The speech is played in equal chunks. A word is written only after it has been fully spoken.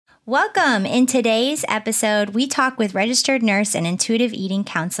Welcome. In today's episode, we talk with registered nurse and intuitive eating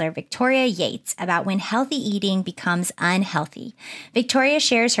counselor Victoria Yates about when healthy eating becomes unhealthy. Victoria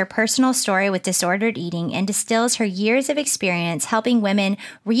shares her personal story with disordered eating and distills her years of experience helping women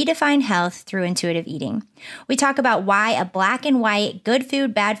redefine health through intuitive eating. We talk about why a black and white, good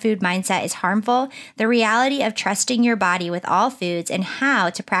food, bad food mindset is harmful, the reality of trusting your body with all foods, and how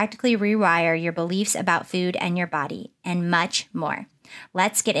to practically rewire your beliefs about food and your body, and much more.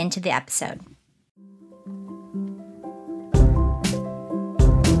 Let's get into the episode.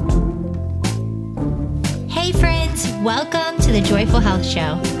 Hey friends, welcome to the Joyful Health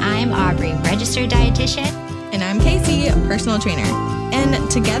Show. I'm Aubrey, registered dietitian. And I'm Casey, personal trainer. And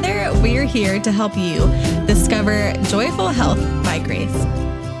together we're here to help you discover joyful health by grace.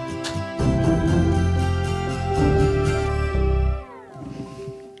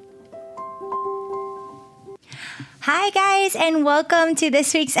 Hi guys, and welcome to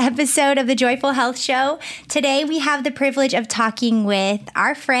this week's episode of the Joyful Health Show. Today we have the privilege of talking with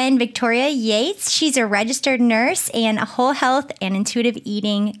our friend Victoria Yates. She's a registered nurse and a whole health and intuitive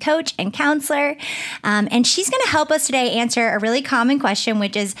eating coach and counselor. And she's going to help us today answer a really common question,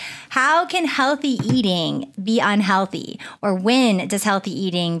 which is how can healthy eating be unhealthy? Or when does healthy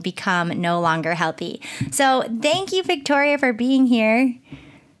eating become no longer healthy? So thank you, Victoria, for being here.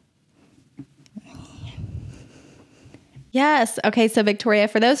 Yes. Okay. So Victoria,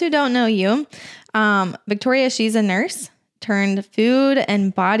 for those who don't know you, Victoria, she's a nurse turned food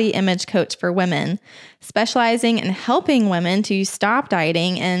and body image coach for women, specializing in helping women to stop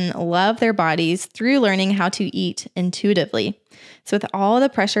dieting and love their bodies through learning how to eat intuitively. So with all the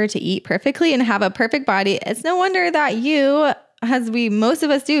pressure to eat perfectly and have a perfect body, it's no wonder that you, as most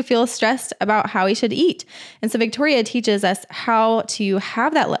of us do, feel stressed about how we should eat. And so Victoria teaches us how to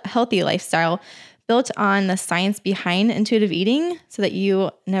have that healthy lifestyle built on the science behind intuitive eating so that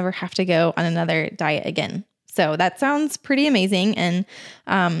you never have to go on another diet again. So that sounds pretty amazing and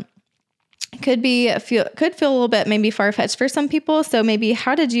could feel a little bit maybe far-fetched for some people. So maybe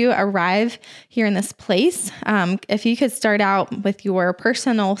how did you arrive here in this place? If you could start out with your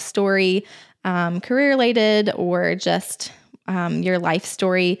personal story, career-related, or just your life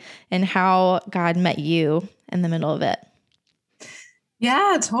story and how God met you in the middle of it.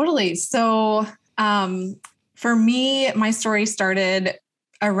 Yeah, totally. So for me, my story started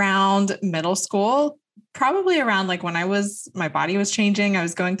around middle school, probably around like when my body was changing. I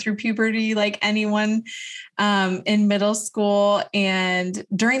was going through puberty like anyone in middle school. And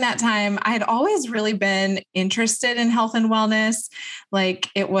during that time, I had always really been interested in health and wellness. Like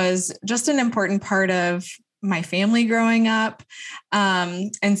it was just an important part of my family growing up.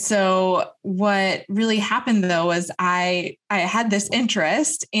 And so what really happened though, was I had this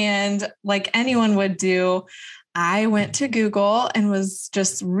interest, and like anyone would do, I went to Google and was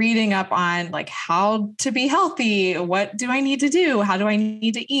just reading up on like how to be healthy. What do I need to do? How do I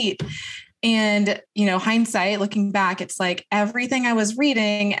need to eat? And, hindsight, looking back, it's like everything I was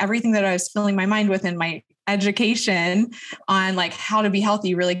reading, everything that I was filling my mind with in my education on like how to be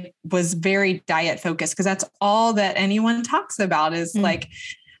healthy really was very diet focused, because that's all that anyone talks about is like,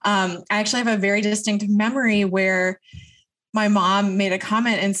 I actually have a very distinct memory where my mom made a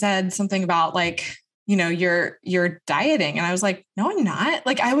comment and said something about like, you're dieting. And I was like, no, I'm not.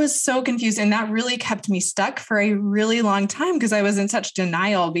 Like, I was so confused. And that really kept me stuck for a really long time because I was in such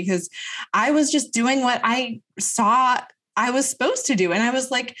denial, because I was just doing what I saw I was supposed to do. And I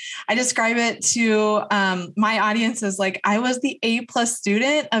was like, I describe it to my audience as like, I was the A+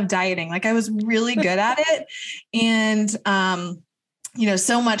 student of dieting. Like I was really good at it. And,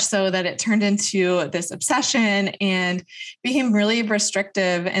 so much so that it turned into this obsession and became really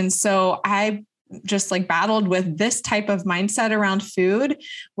restrictive. And so I just like battled with this type of mindset around food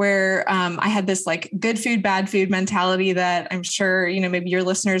where I had this like good food, bad food mentality that I'm sure, maybe your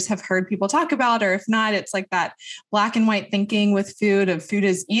listeners have heard people talk about, or if not, it's like that black and white thinking with food of food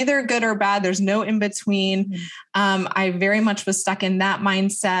is either good or bad. There's no in between. I very much was stuck in that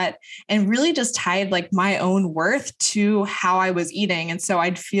mindset and really just tied like my own worth to how I was eating. And so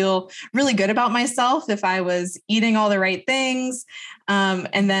I'd feel really good about myself if I was eating all the right things.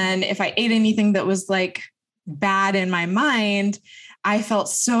 And then if I ate anything that was like bad in my mind, I felt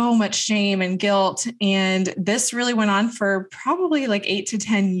so much shame and guilt. And this really went on for probably like 8 to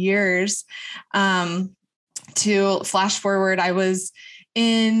 10 years. To flash forward, I was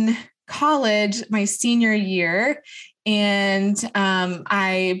in college, my senior year. And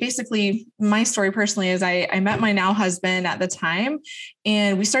my story personally is I met my now husband at the time,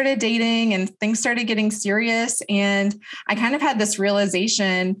 and we started dating and things started getting serious. And I kind of had this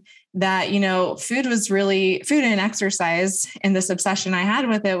realization that, food and exercise, and this obsession I had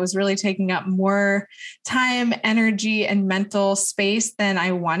with it was really taking up more time, energy, and mental space than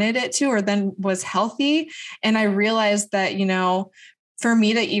I wanted it to, or than was healthy. And I realized that, for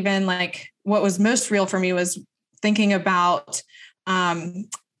me to even like, what was most real for me was thinking about,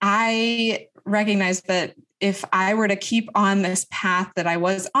 I recognized that if I were to keep on this path that I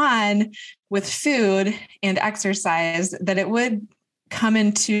was on with food and exercise, that it would come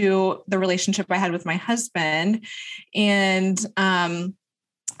into the relationship I had with my husband. And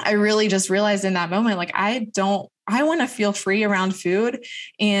I really just realized in that moment, like, I want to feel free around food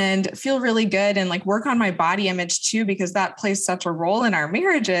and feel really good and like work on my body image too, because that plays such a role in our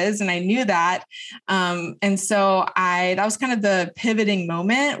marriages. And I knew that. And so that was kind of the pivoting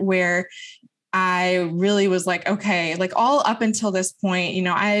moment where I really was like, okay, like all up until this point,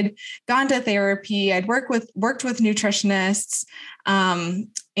 I had gone to therapy, I'd worked with nutritionists.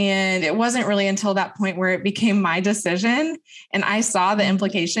 And it wasn't really until that point where it became my decision and I saw the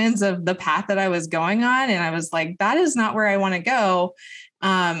implications of the path that I was going on. And I was like, that is not where I want to go.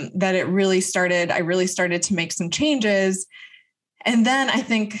 That I really started to make some changes. And then I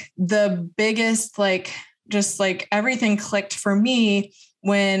think the biggest, just everything clicked for me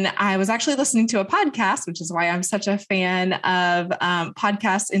when I was actually listening to a podcast, which is why I'm such a fan of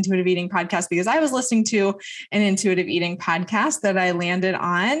podcasts, intuitive eating podcasts, because I was listening to an intuitive eating podcast that I landed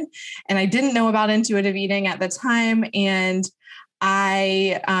on, and I didn't know about intuitive eating at the time. And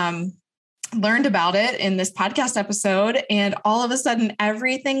I learned about it in this podcast episode, and all of a sudden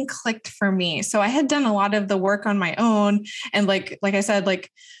everything clicked for me. So I had done a lot of the work on my own. And like I said,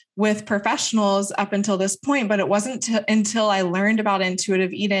 with professionals up until this point, but it wasn't until I learned about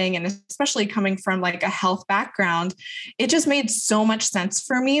intuitive eating, and especially coming from like a health background, it just made so much sense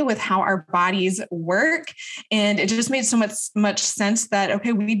for me with how our bodies work. And it just made so much sense that,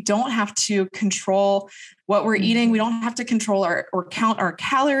 okay, we don't have to control what we're eating. We don't have to control or count our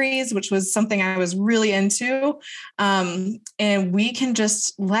calories, which was something I was really into. And we can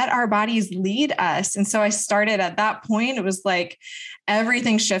just let our bodies lead us. And so I started at that point. It was like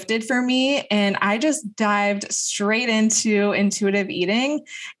everything shifted for me. And I just dived straight into intuitive eating.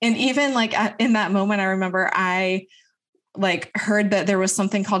 And even in that moment, I remember I heard that there was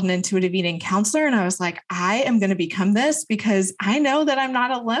something called an intuitive eating counselor. And I was like, I am going to become this because I know that I'm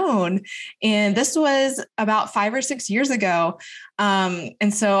not alone. And this was about 5 or 6 years ago.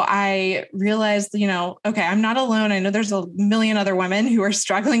 And so I realized, okay, I'm not alone. I know there's a million other women who are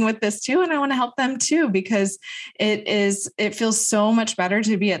struggling with this too. And I want to help them too, because it feels so much better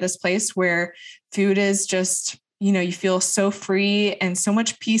to be at this place where food is just, you feel so free and so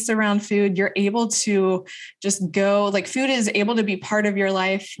much peace around food. You're able to just go, food is able to be part of your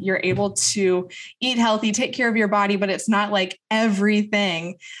life. You're able to eat healthy, take care of your body, but it's not like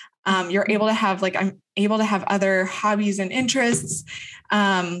everything. You're able to have I'm able to have other hobbies and interests,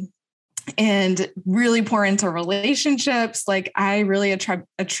 and really pour into relationships. I really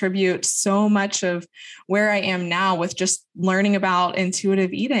attribute so much of where I am now with just learning about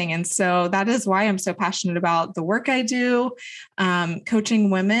intuitive eating. And so that is why I'm so passionate about the work I do, coaching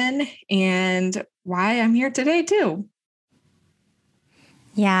women, and why I'm here today too.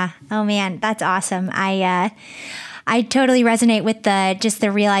 Yeah. Oh man, that's awesome. I totally resonate with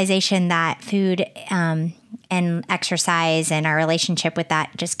the realization that food, and exercise and our relationship with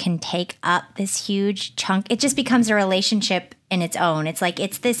that just can take up this huge chunk. It just becomes a relationship in its own. It's like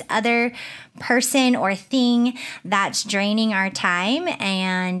it's this other person or thing that's draining our time.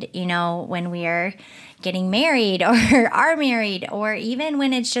 And, when we are getting married or are married, or even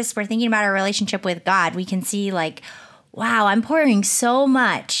when it's just we're thinking about our relationship with God, we can see wow, I'm pouring so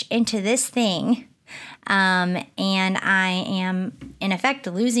much into this thing. And I am, in effect,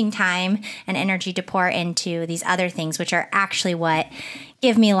 losing time and energy to pour into these other things, which are actually what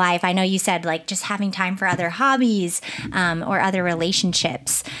give me life. I know you said just having time for other hobbies, or other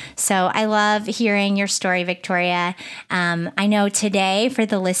relationships. So I love hearing your story, Victoria. I know today for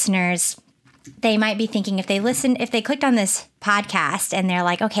the listeners, they might be thinking if they clicked on this podcast and they're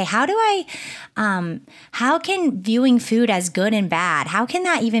like, okay, how can viewing food as good and bad, how can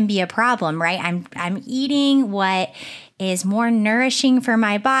that even be a problem, right? I'm eating what is more nourishing for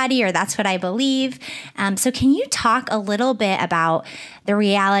my body, or that's what I believe. So can you talk a little bit about the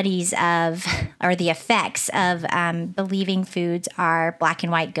realities of, or the effects of believing foods are black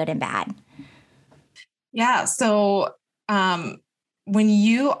and white, good and bad? Yeah. So, when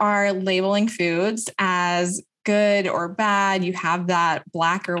you are labeling foods as good or bad, you have that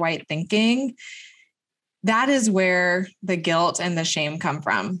black or white thinking. That is where the guilt and the shame come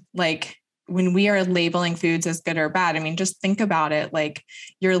from. when we are labeling foods as good or bad, I mean, just think about it. Like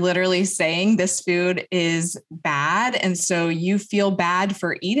you're literally saying this food is bad. And so you feel bad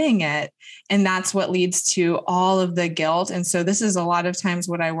for eating it. And that's what leads to all of the guilt. And so this is a lot of times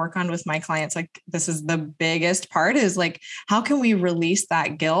what I work on with my clients. Like this is the biggest part is like, how can we release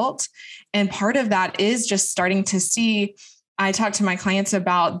that guilt? And part of that is just starting to see, I talk to my clients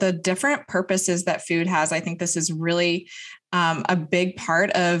about the different purposes that food has. I think this is really a big part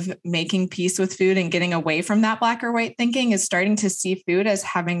of making peace with food and getting away from that black or white thinking is starting to see food as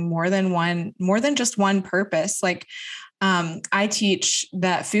having more than just one purpose. Like I teach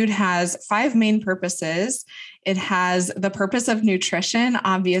that food has 5 main purposes. It has the purpose of nutrition.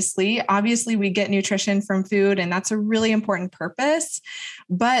 Obviously, we get nutrition from food, and that's a really important purpose.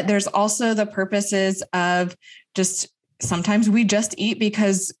 But there's also the purposes of just sometimes we just eat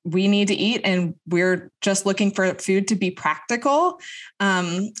because we need to eat and we're just looking for food to be practical.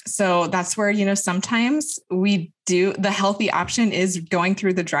 So that's where, sometimes we do the healthy option is going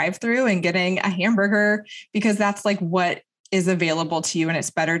through the drive-through and getting a hamburger because that's like what is available to you. And it's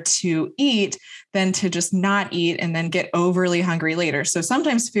better to eat than to just not eat and then get overly hungry later. So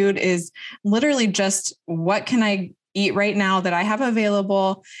sometimes food is literally just what can I eat right now that I have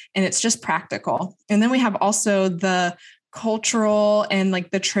available, and it's just practical. And then we have also the cultural and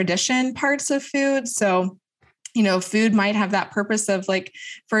like the tradition parts of food. So, food might have that purpose of like,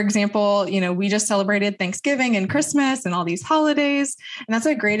 for example, we just celebrated Thanksgiving and Christmas and all these holidays. And that's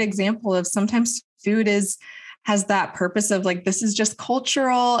a great example of sometimes food has that purpose of like, this is just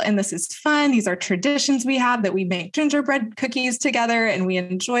cultural and this is fun. These are traditions we have that we make gingerbread cookies together and we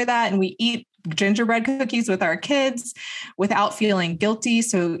enjoy that. And we eat gingerbread cookies with our kids without feeling guilty.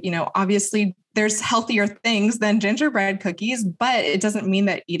 So, obviously there's healthier things than gingerbread cookies, but it doesn't mean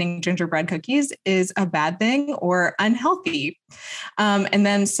that eating gingerbread cookies is a bad thing or unhealthy. And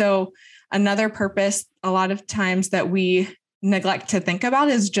then, so another purpose a lot of times that we neglect to think about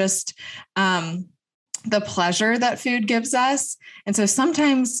is just, the pleasure that food gives us. And so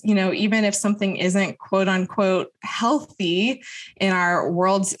sometimes, even if something isn't quote unquote healthy in our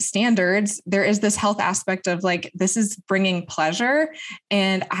world's standards, there is this health aspect of like, this is bringing pleasure.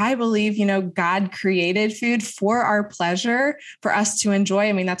 And I believe, God created food for our pleasure, for us to enjoy.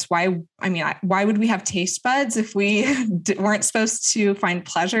 I mean, that's why, why would we have taste buds if we weren't supposed to find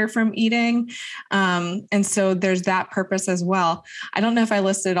pleasure from eating? And so there's that purpose as well. I don't know if I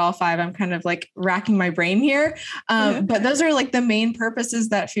listed all 5. I'm kind of like racking my brain here. But those are like the main purposes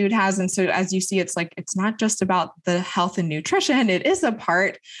that food has. And so as you see, it's like, it's not just about the health and nutrition. It is a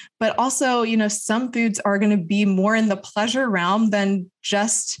part, but also, some foods are going to be more in the pleasure realm than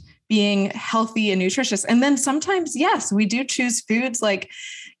just being healthy and nutritious. And then sometimes, yes, we do choose foods like,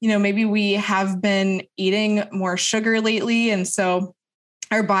 maybe we have been eating more sugar lately. And so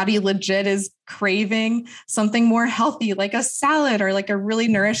our body legit is craving something more healthy, like a salad or like a really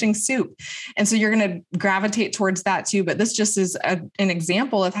nourishing soup. And so you're going to gravitate towards that too. But this just is an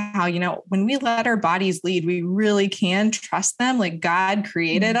example of how, when we let our bodies lead, we really can trust them. Like God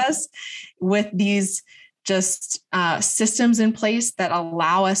created us with these just systems in place that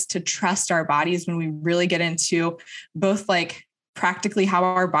allow us to trust our bodies when we really get into both like practically how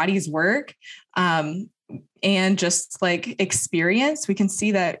our bodies work, and just like experience, we can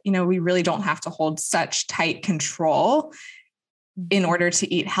see that, we really don't have to hold such tight control in order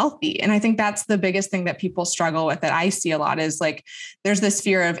to eat healthy. And I think that's the biggest thing that people struggle with that I see a lot is like, there's this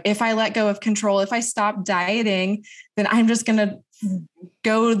fear of if I let go of control, if I stop dieting, then I'm just going to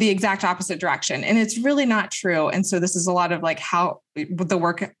go the exact opposite direction. And it's really not true. And so this is a lot of like how the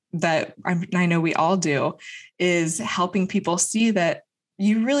work that I know we all do is helping people see that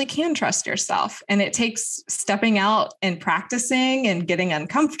you really can trust yourself. And it takes stepping out and practicing and getting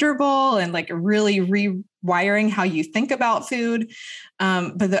uncomfortable and like really rewiring how you think about food.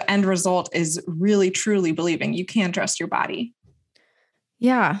 But the end result is really, truly believing you can trust your body.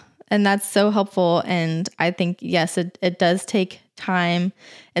 Yeah. And that's so helpful. And I think, yes, it does take time.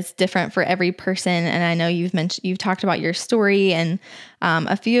 It's different for every person. And I know you've talked about your story and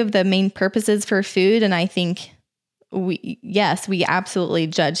a few of the main purposes for food. And I think we absolutely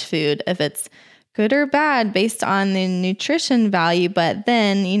judge food if it's good or bad based on the nutrition value. But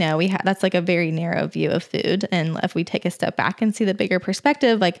then, that's like a very narrow view of food. And if we take a step back and see the bigger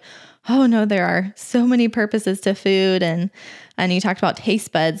perspective, like, oh no, there are so many purposes to food. And you talked about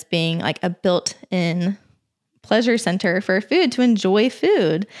taste buds being like a built-in pleasure center for food, to enjoy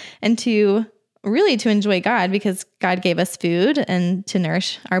food and to enjoy God, because God gave us food and to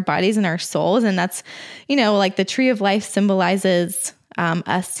nourish our bodies and our souls. And that's, like the tree of life symbolizes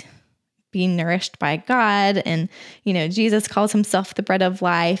us being nourished by God. And, Jesus calls himself the bread of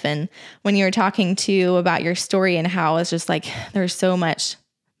life. And when you were talking too about your story and how it's just like, there's so much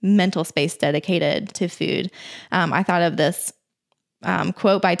mental space dedicated to food. I thought of this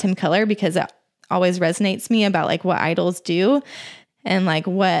quote by Tim Keller because it always resonates me about like what idols do and like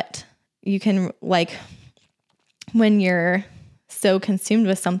what you can like when you're so consumed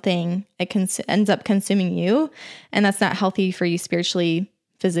with something, it ends up consuming you. And that's not healthy for you spiritually,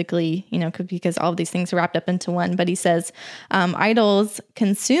 physically, because all of these things are wrapped up into one. But he says, idols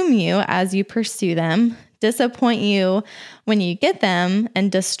consume you as you pursue them, disappoint you when you get them,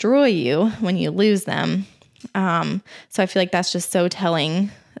 and destroy you when you lose them. So I feel like that's just so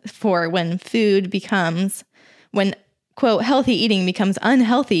telling for when quote, healthy eating becomes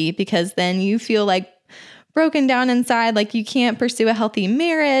unhealthy, because then you feel like broken down inside, like you can't pursue a healthy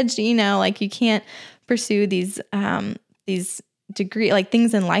marriage, like you can't pursue these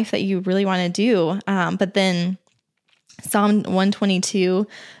things in life that you really want to do. But then Psalm 122,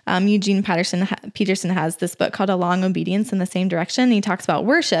 Eugene Peterson has this book called A Long Obedience in the Same Direction. He talks about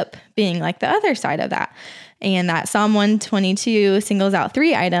worship being like the other side of that. And that Psalm 122 singles out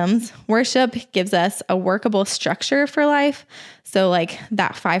 3 items. Worship gives us a workable structure for life. So like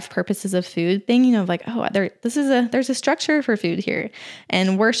that 5 purposes of food thing, like, oh, there's a structure for food here.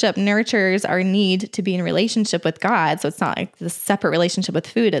 And worship nurtures our need to be in relationship with God. So it's not like this separate relationship with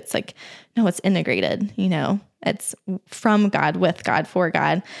food. It's like, no, it's integrated, it's from God, with God, for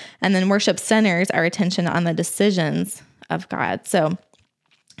God. And then worship centers our attention on the decisions of God. So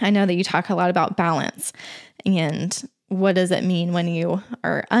I know that you talk a lot about balance and what does it mean when you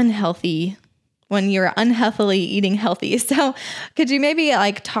are unhealthy, when you're unhealthily eating healthy. So could you maybe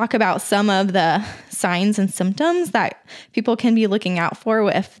like talk about some of the signs and symptoms that people can be looking out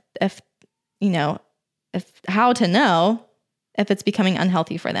for if how to know if it's becoming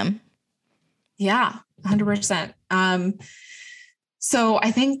unhealthy for them? Yeah, 100%. So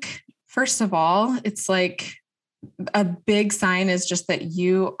I think first of all, it's like a big sign is just that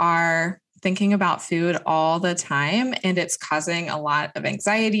you are thinking about food all the time and it's causing a lot of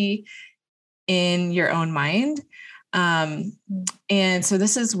anxiety in your own mind. And so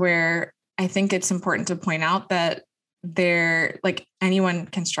this is where I think it's important to point out that anyone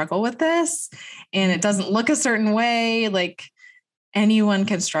can struggle with this and it doesn't look a certain way. Like anyone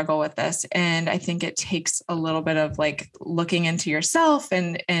can struggle with this. And I think it takes a little bit of like looking into yourself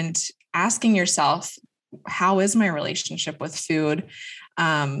and asking yourself, how is my relationship with food?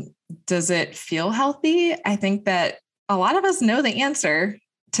 Does it feel healthy? I think that a lot of us know the answer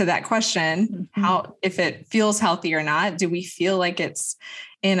to that question. Mm-hmm. If it feels healthy or not, do we feel like it's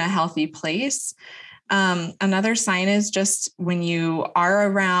in a healthy place? Another sign is just when you are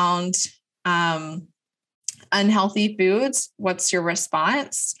around, unhealthy foods, what's your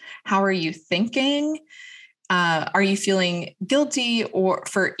response? How are you thinking? Are you feeling guilty or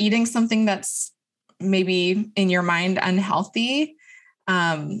for eating something that's maybe in your mind unhealthy?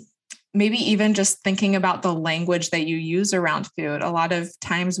 Maybe even just thinking about the language that you use around food. A lot of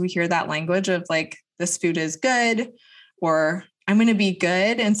times we hear that language of like, this food is good, or I'm going to be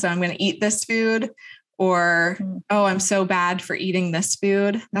good. And so I'm going to eat this food, or, oh, I'm so bad for eating this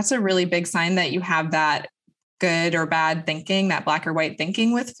food. That's a really big sign that you have that good or bad thinking, that black or white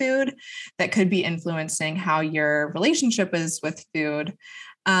thinking with food that could be influencing how your relationship is with food.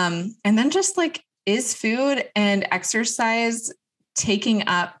 And then just like, is food and exercise taking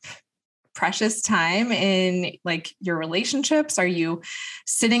up precious time in like your relationships? Are you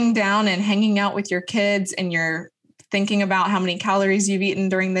sitting down and hanging out with your kids and you're thinking about how many calories you've eaten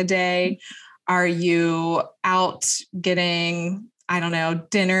during the day? Are you out getting,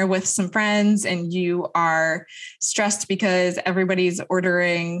 dinner with some friends and you are stressed because everybody's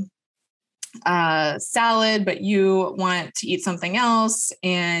ordering salad, but you want to eat something else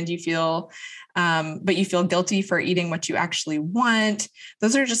and you feel guilty for eating what you actually want?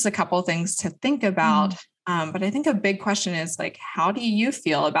 Those are just a couple of things to think about. But I think a big question is like, how do you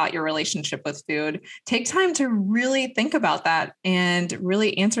feel about your relationship with food? Take time to really think about that and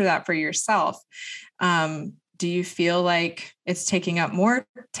really answer that for yourself. Do you feel like it's taking up more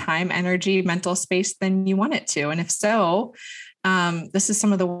time, energy, mental space than you want it to? And if so, this is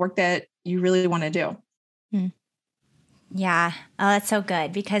some of the work that you really want to do. Yeah. Oh, that's so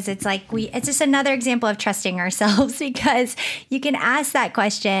good, because it's like it's just another example of trusting ourselves, because you can ask that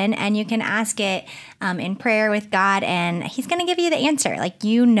question and you can ask it in prayer with God and he's going to give you the answer. Like,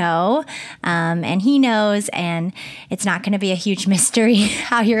 and he knows, and it's not going to be a huge mystery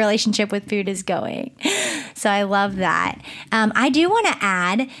how your relationship with food is going. So I love that. I do want to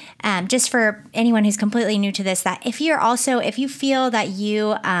add, just for anyone who's completely new to this, that if you feel that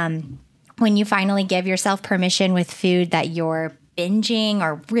you, when you finally give yourself permission with food that you're binging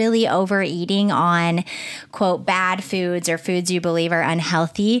or really overeating on, quote, bad foods or foods you believe are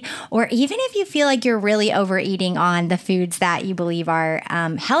unhealthy, or even if you feel like you're really overeating on the foods that you believe are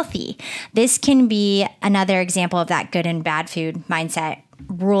healthy. This can be another example of that good and bad food mindset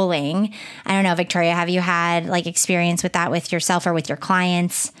ruling. I don't know, Victoria, have you had like experience with that with yourself or with your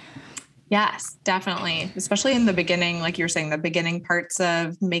clients? Yes, definitely. Especially in the beginning, like you were saying, the beginning parts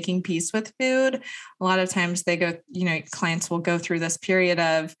of making peace with food. A lot of times they go, clients will go through this period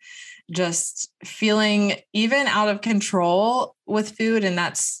of just feeling even out of control with food. And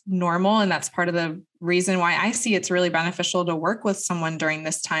that's normal. And that's part of the reason why I see it's really beneficial to work with someone during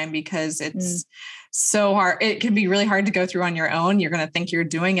this time, because it's so hard. It can be really hard to go through on your own. You're going to think you're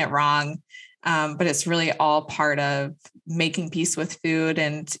doing it wrong. But it's really all part of making peace with food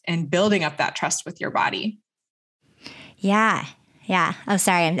and building up that trust with your body. Yeah. Yeah. Oh,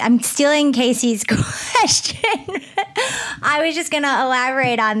 sorry. I'm stealing Casey's question. I was just going to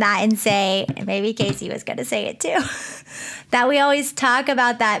elaborate on that and say, maybe Casey was going to say it too, that we always talk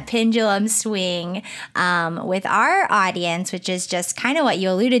about that pendulum swing with our audience, which is just kind of what you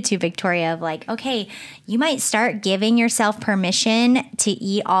alluded to, Victoria, of like, okay, you might start giving yourself permission to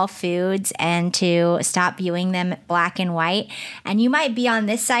eat all foods and to stop viewing them black and white. And you might be on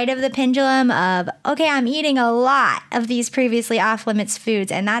this side of the pendulum of, okay, I'm eating a lot of these previously off limits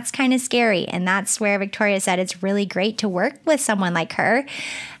foods. And that's kind of scary. And that's where Victoria said it's really great to work with someone like her.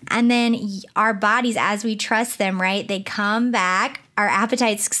 And then our bodies, as we trust them, right, they come back, our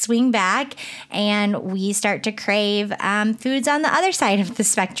appetites swing back, and we start to crave foods on the other side of the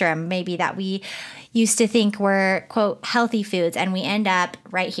spectrum, maybe that we used to think were, quote, healthy foods, and we end up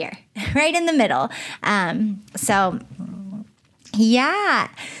right here, right in the middle. So,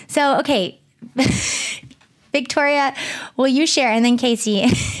 okay. Victoria, will you share, and then Casey,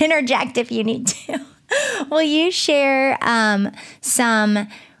 interject if you need to. Will you share some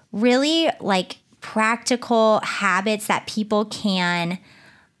really like practical habits that people can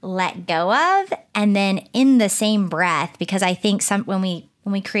let go of? And then in the same breath, because I think when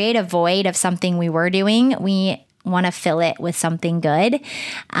we create a void of something we were doing, we want to fill it with something good.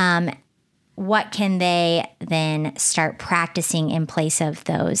 What can they then start practicing in place of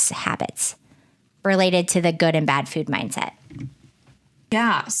those habits related to the good and bad food mindset?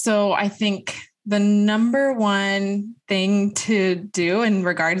 Yeah. So I think the number one thing to do in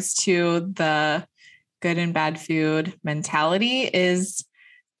regards to the good and bad food mentality is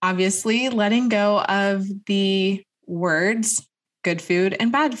obviously letting go of the words good food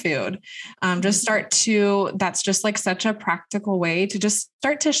and bad food. That's just like such a practical way to just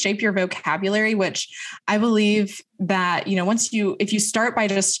start to shape your vocabulary, which I believe that, if you start by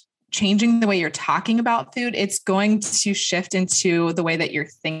just changing the way you're talking about food, it's going to shift into the way that you're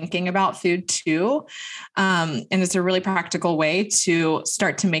thinking about food too. And it's a really practical way to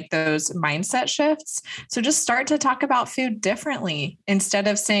start to make those mindset shifts. So just start to talk about food differently instead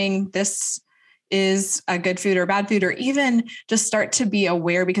of saying this is a good food or bad food, or even just start to be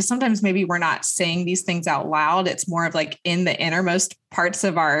aware, because sometimes maybe we're not saying these things out loud. It's more of like in the innermost parts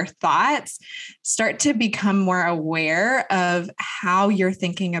of our thoughts. Start to become more aware of how you're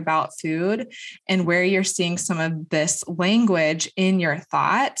thinking about food and where you're seeing some of this language in your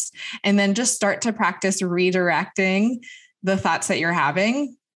thoughts. And then just start to practice redirecting the thoughts that you're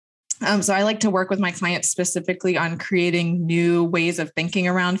having. So I like to work with my clients specifically on creating new ways of thinking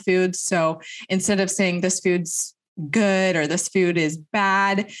around food. So instead of saying this food's good or this food is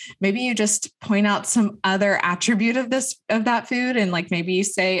bad, maybe you just point out some other attribute of that food. And like, maybe you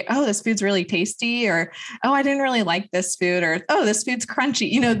say, oh, this food's really tasty, or, oh, I didn't really like this food, or, oh, this food's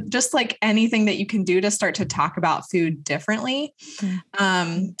crunchy, just like anything that you can do to start to talk about food differently.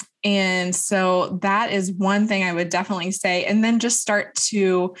 And so that is one thing I would definitely say. And then just start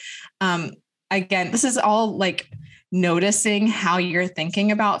to, again, this is all like noticing how you're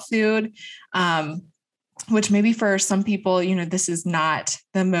thinking about food, which maybe for some people, this is not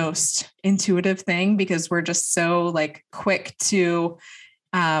the most intuitive thing, because we're just so like quick to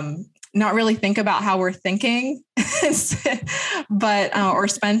not really think about how we're thinking, but, or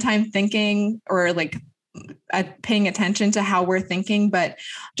spend time thinking, or like paying attention to how we're thinking, but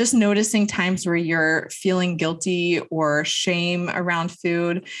just noticing times where you're feeling guilty or shame around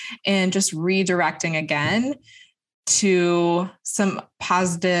food, and just redirecting again to some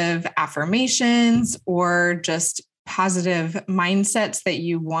positive affirmations or just positive mindsets that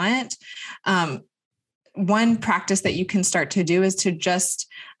you want. one practice that you can start to do is to just,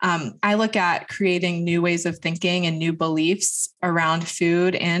 I look at creating new ways of thinking and new beliefs around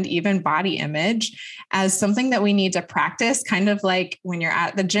food and even body image as something that we need to practice, kind of like when you're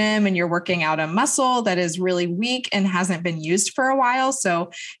at the gym and you're working out a muscle that is really weak and hasn't been used for a while. So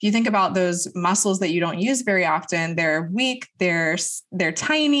if you think about those muscles that you don't use very often, they're weak, they're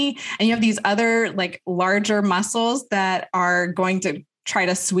tiny, and you have these other like larger muscles that are going to try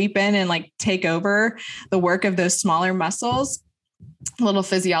to sweep in and like take over the work of those smaller muscles. A little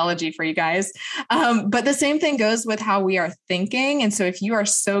physiology for you guys. But the same thing goes with how we are thinking. And so if you are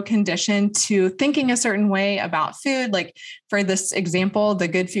so conditioned to thinking a certain way about food, like for this example, the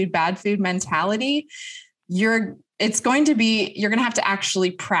good food, bad food mentality, you're going to have to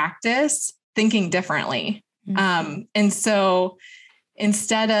actually practice thinking differently. And so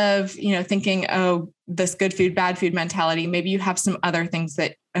instead of, thinking, oh, this good food, bad food mentality, maybe you have some other things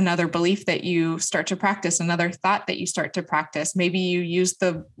another belief that you start to practice, another thought that you start to practice. Maybe you use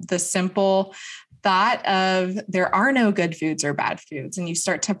the simple thought of there are no good foods or bad foods. And you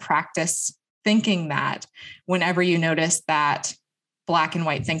start to practice thinking that whenever you notice that black and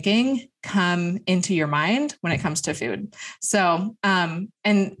white thinking come into your mind when it comes to food. So,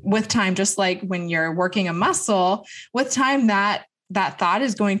 and with time, just like when you're working a muscle, with time, that thought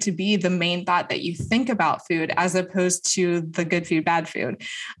is going to be the main thought that you think about food, as opposed to the good food, bad food.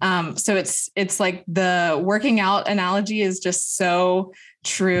 So it's like the working out analogy is just so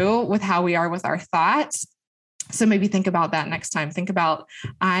true with how we are with our thoughts. So maybe think about that next time. Think about,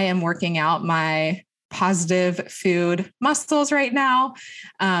 I am working out my positive food muscles right now,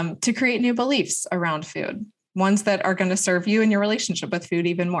 to create new beliefs around food, ones that are going to serve you in your relationship with food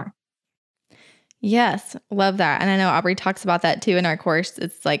even more. Yes, love that. And I know Aubrey talks about that too in our course.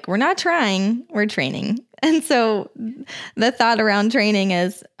 It's like, we're not trying, we're training. And so the thought around training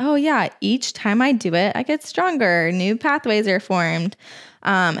is, oh yeah, each time I do it, I get stronger, new pathways are formed.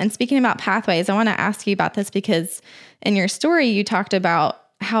 And speaking about pathways, I want to ask you about this because in your story, you talked about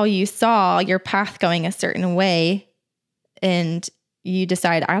how you saw your path going a certain way and you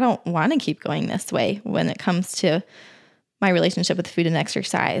decide, I don't want to keep going this way when it comes to my relationship with food and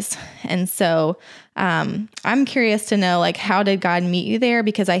exercise. And so I'm curious to know, like, how did God meet you there?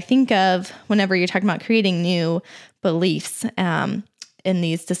 Because I think of whenever you're talking about creating new beliefs in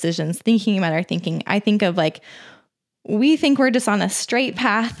these decisions, thinking about our thinking, I think of like, we think we're just on a straight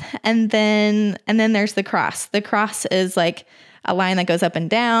path and then there's the cross. The cross is like a line that goes up and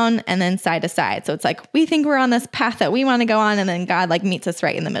down and then side to side. So it's like, we think we're on this path that we want to go on, and then God like meets us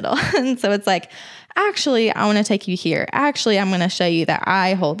right in the middle. And so it's like, actually, I want to take you here. Actually, I'm going to show you that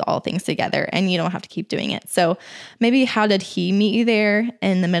I hold all things together and you don't have to keep doing it. So maybe how did he meet you there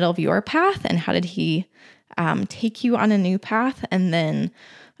in the middle of your path? And how did he take you on a new path? And then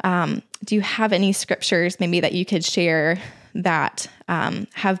do you have any scriptures maybe that you could share that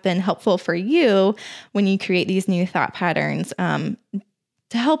have been helpful for you when you create these new thought patterns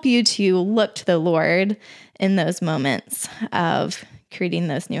to help you to look to the Lord in those moments of creating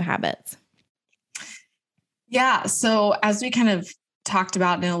those new habits? Yeah. So as we kind of talked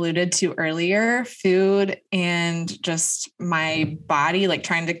about and alluded to earlier, food and just my body, like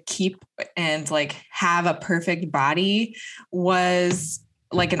trying to keep and like have a perfect body was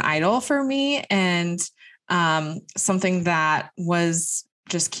like an idol for me, and something that was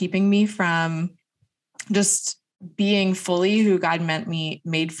just keeping me from just being fully who God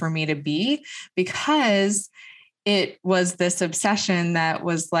made for me to be, because it was this obsession that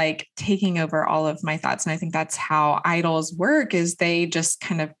was like taking over all of my thoughts. And I think that's how idols work, is they just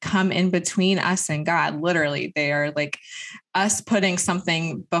kind of come in between us and God. Literally, they are like us putting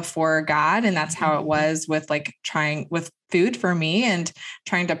something before God. And that's how it was with like trying with food for me and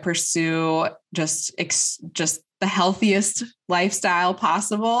trying to pursue just the healthiest lifestyle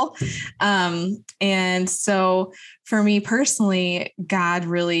possible. And so for me personally, God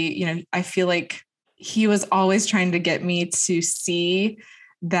really, I feel like he was always trying to get me to see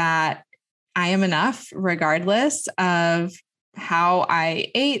that I am enough, regardless of how I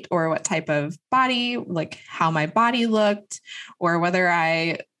ate or what type of body, like how my body looked, or whether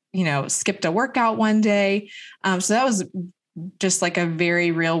I, skipped a workout one day. So that was just like a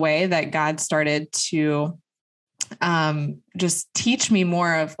very real way that God started to just teach me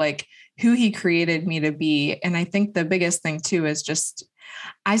more of like who he created me to be. And I think the biggest thing too is just,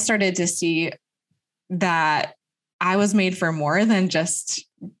 I started to see that I was made for more than just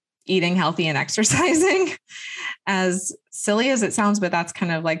eating healthy and exercising. As silly as it sounds, but that's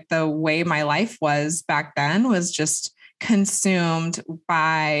kind of like the way my life was back then, was just consumed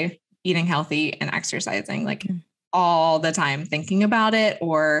by eating healthy and exercising, like all the time, thinking about it,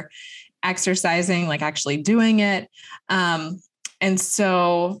 or exercising, like actually doing it. And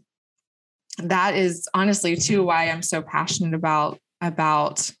so that is honestly too why I'm so passionate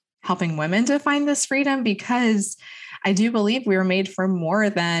about helping women to find this freedom, because I do believe we were made for more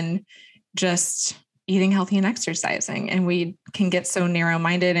than just eating healthy and exercising. And we can get so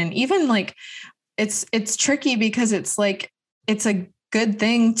narrow-minded, and even like it's tricky because it's like, it's a good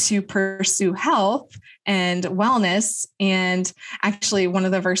thing to pursue health and wellness. And actually one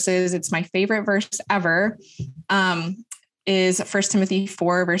of the verses, it's my favorite verse ever, is 1 Timothy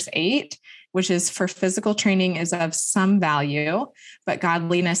 4, verse 8, which is, for physical training is of some value, but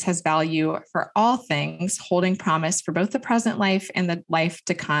godliness has value for all things, holding promise for both the present life and the life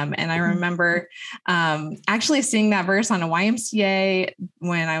to come. And I remember actually seeing that verse on a YMCA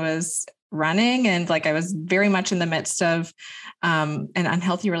when I was running, and like I was very much in the midst of an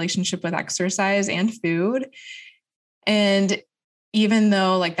unhealthy relationship with exercise and food. And even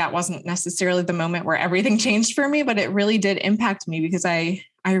though like that wasn't necessarily the moment where everything changed for me, but it really did impact me, because I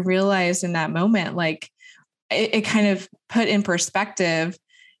realized in that moment, like it kind of put in perspective,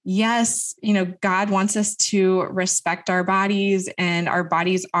 yes, God wants us to respect our bodies, and our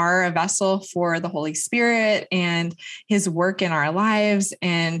bodies are a vessel for the Holy Spirit and his work in our lives,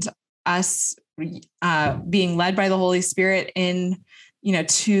 and us being led by the Holy Spirit in,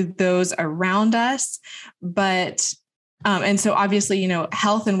 to those around us. But and so obviously,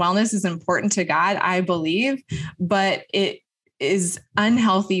 health and wellness is important to God, I believe, but it is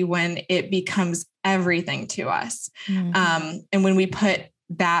unhealthy when it becomes everything to us. Mm-hmm. And when we put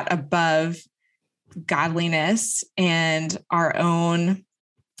that above godliness and our own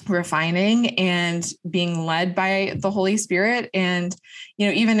refining and being led by the Holy Spirit. And,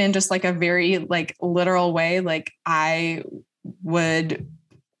 even in just like a very like literal way, like I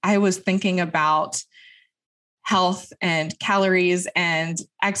was thinking about health and calories and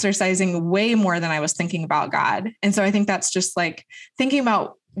exercising way more than I was thinking about God. And so I think that's just like thinking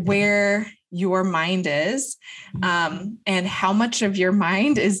about where your mind is, and how much of your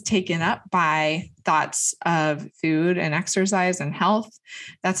mind is taken up by thoughts of food and exercise and health.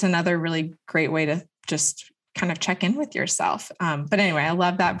 That's another really great way to just kind of check in with yourself. But anyway, I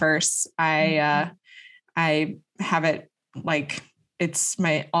love that verse. I have it like, it's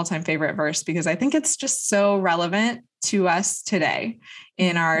my all-time favorite verse, because I think it's just so relevant to us today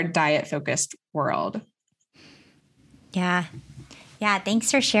in our diet-focused world. Yeah. Yeah. Thanks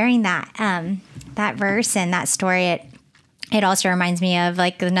for sharing that, that verse and that story. It also reminds me of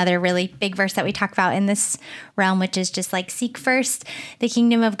like another really big verse that we talk about in this realm, which is just like, seek first the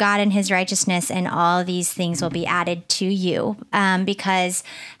kingdom of God and his righteousness, and all these things will be added to you. Because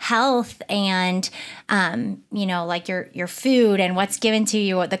health and, like your food and what's given to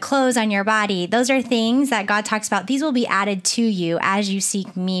you, the clothes on your body, those are things that God talks about. These will be added to you as you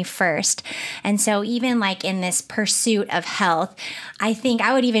seek me first. And so even like in this pursuit of health, I think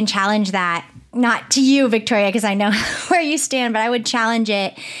I would even challenge that, not to you, Victoria, because I know where you stand, but I would challenge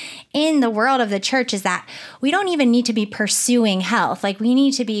it in the world of the church, is that we don't even need to be pursuing health. Like, we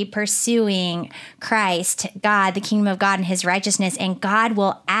need to be pursuing Christ, God, the kingdom of God and his righteousness, and God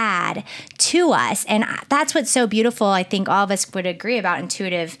will add to us. And that's what's so beautiful. I think all of us would agree about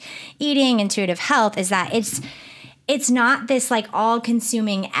intuitive eating, intuitive health, is that it's not this like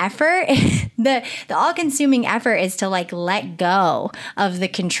all-consuming effort. The all-consuming effort is to like let go of the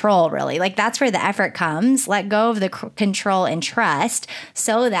control, really. Like, that's where the effort comes. Let go of the control and trust,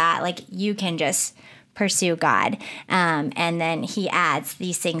 so that like you can just pursue God. And then he adds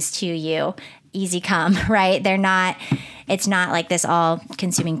these things to you. Easy come, right? It's not like this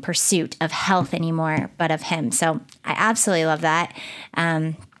all-consuming pursuit of health anymore, but of him. So I absolutely love that.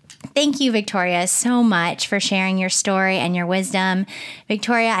 Thank you, Victoria, so much for sharing your story and your wisdom.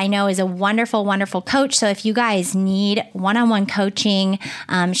 Victoria, I know, is a wonderful, wonderful coach. So if you guys need one-on-one coaching,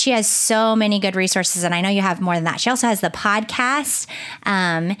 she has so many good resources. And I know you have more than that. She also has the podcast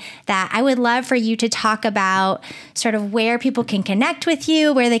that I would love for you to talk about, sort of where people can connect with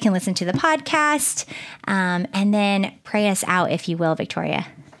you, where they can listen to the podcast, and then pray us out, if you will, Victoria.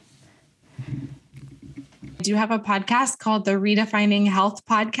 I do have a podcast called the Redefining Health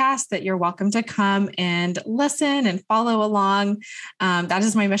Podcast that you're welcome to come and listen and follow along. That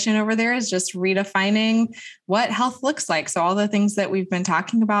is my mission over there, is just redefining what health looks like. So all the things that we've been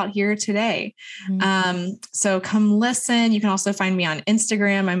talking about here today. Mm-hmm. So come listen. You can also find me on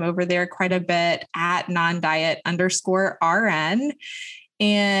Instagram. I'm over there quite a bit at nondiet_RN.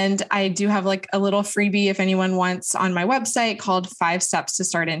 And I do have like a little freebie if anyone wants on my website called 5 Steps to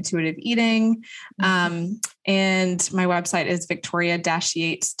Start Intuitive Eating. And my website is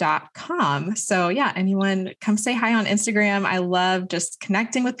victoria-yates.com. So yeah, anyone come say hi on Instagram. I love just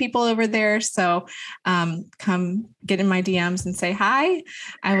connecting with people over there. So come get in my DMs and say hi.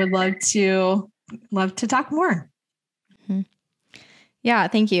 I would love to talk more. Mm-hmm. Yeah,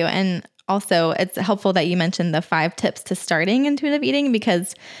 thank you. And also, it's helpful that you mentioned the 5 tips to starting intuitive eating,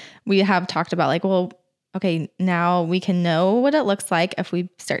 because we have talked about like, well, okay, now we can know what it looks like if we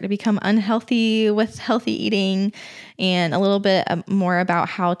start to become unhealthy with healthy eating, and a little bit more about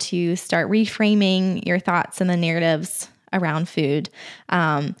how to start reframing your thoughts and the narratives around food.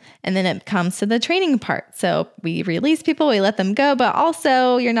 And then it comes to the training part. So we release people, we let them go, but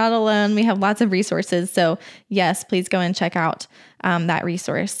also you're not alone. We have lots of resources. So yes, please go and check out that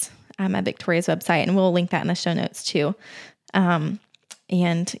resource at Victoria's website, and we'll link that in the show notes too. And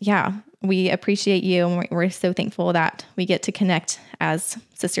yeah, we appreciate you, and we're so thankful that we get to connect as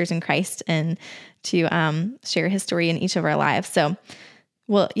sisters in Christ and to share his story in each of our lives. So,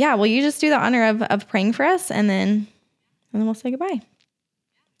 well, yeah, will you just do the honor of praying for us, and then we'll say goodbye.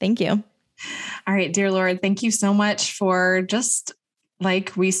 Thank you. All right, dear Lord, thank you so much for just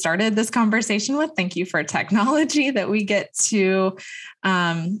like we started this conversation with. Thank you for technology that we get to,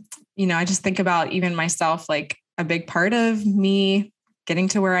 I just think about even myself, like a big part of me getting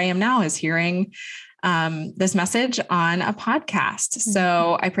to where I am now is hearing this message on a podcast.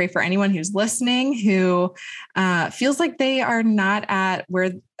 So I pray for anyone who's listening who feels like they are not at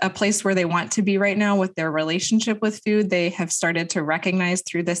a place where they want to be right now with their relationship with food. They have started to recognize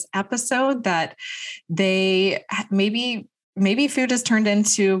through this episode that they maybe food has turned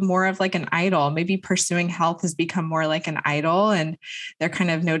into more of like an idol. Maybe pursuing health has become more like an idol, and they're kind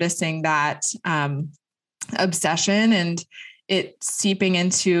of noticing that obsession and it seeping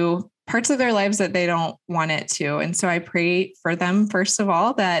into parts of their lives that they don't want it to. And so I pray for them, first of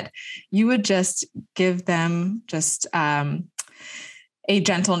all, that you would just give them just a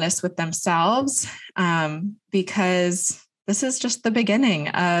gentleness with themselves, because this is just the beginning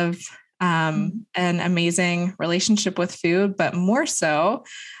of an amazing relationship with food, but more so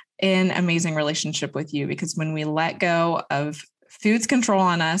an amazing relationship with you, because when we let go of food's control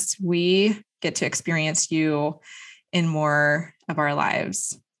on us, we get to experience you in more of our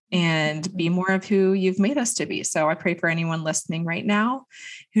lives and be more of who you've made us to be. So I pray for anyone listening right now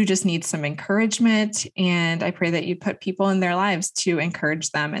who just needs some encouragement. And I pray that you put people in their lives to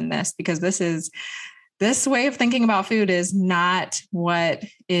encourage them in this, because this way of thinking about food is not what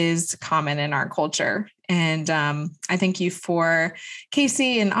is common in our culture. And I thank you for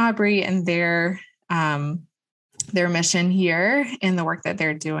Casey and Aubrey and their mission here and the work that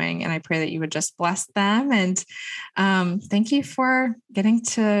they're doing. And I pray that you would just bless them. And thank you for getting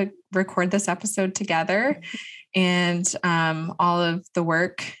to record this episode together, and all of the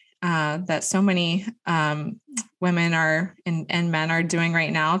work that so many women are and men are doing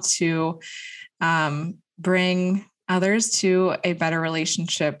right now to bring others to a better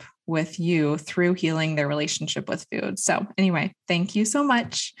relationship with you through healing their relationship with food. So anyway, thank you so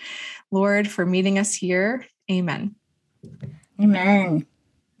much, Lord, for meeting us here. Amen. Amen.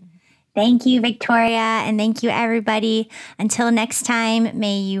 Thank you, Victoria. And thank you, everybody. Until next time,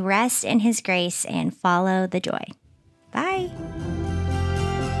 may you rest in his grace and follow the joy. Bye.